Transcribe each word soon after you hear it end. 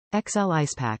XL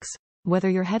ice packs. Whether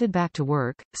you're headed back to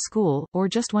work, school, or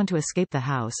just want to escape the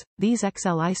house, these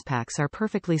XL ice packs are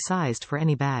perfectly sized for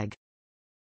any bag.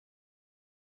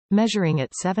 Measuring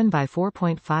at 7 by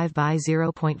 4.5 by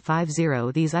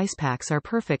 0.50, these ice packs are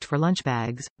perfect for lunch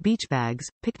bags, beach bags,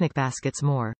 picnic baskets,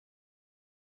 more.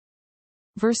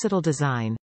 Versatile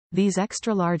design. These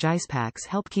extra-large ice packs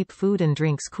help keep food and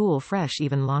drinks cool fresh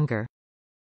even longer.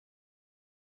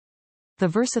 The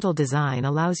versatile design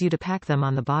allows you to pack them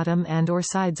on the bottom and/or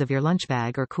sides of your lunch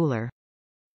bag or cooler.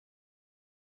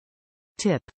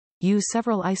 Tip: use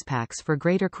several ice packs for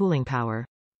greater cooling power.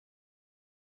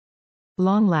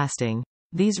 Long-lasting.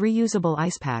 These reusable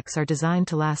ice packs are designed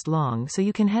to last long, so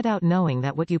you can head out knowing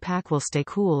that what you pack will stay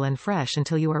cool and fresh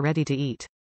until you are ready to eat.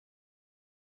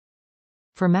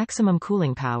 For maximum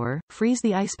cooling power, freeze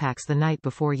the ice packs the night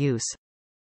before use.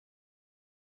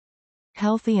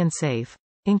 Healthy and safe.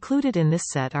 Included in this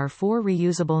set are 4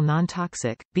 reusable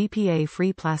non-toxic,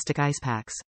 BPA-free plastic ice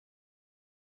packs.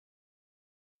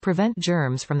 Prevent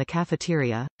germs from the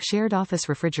cafeteria, shared office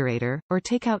refrigerator, or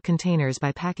takeout containers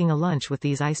by packing a lunch with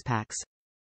these ice packs.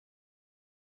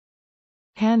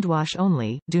 Hand wash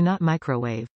only, do not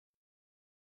microwave.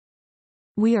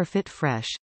 We are Fit Fresh.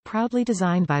 Proudly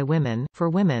designed by women, for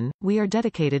women, we are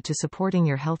dedicated to supporting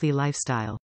your healthy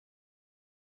lifestyle.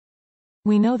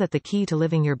 We know that the key to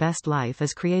living your best life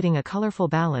is creating a colorful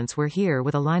balance. We're here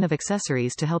with a line of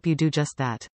accessories to help you do just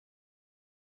that.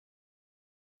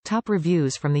 Top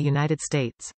reviews from the United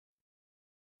States.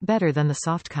 Better than the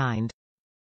soft kind.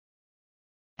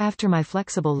 After my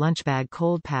flexible lunch bag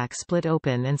cold pack split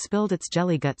open and spilled its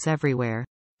jelly guts everywhere.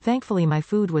 Thankfully my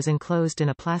food was enclosed in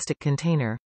a plastic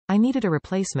container. I needed a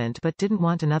replacement but didn't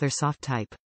want another soft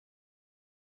type.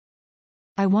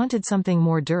 I wanted something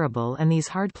more durable and these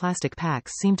hard plastic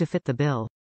packs seem to fit the bill.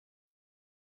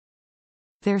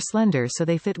 They're slender so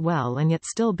they fit well and yet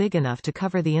still big enough to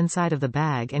cover the inside of the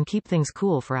bag and keep things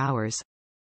cool for hours.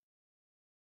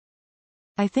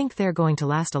 I think they're going to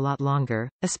last a lot longer,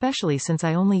 especially since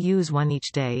I only use one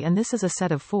each day and this is a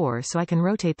set of 4 so I can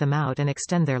rotate them out and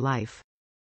extend their life.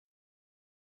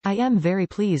 I am very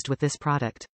pleased with this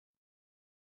product.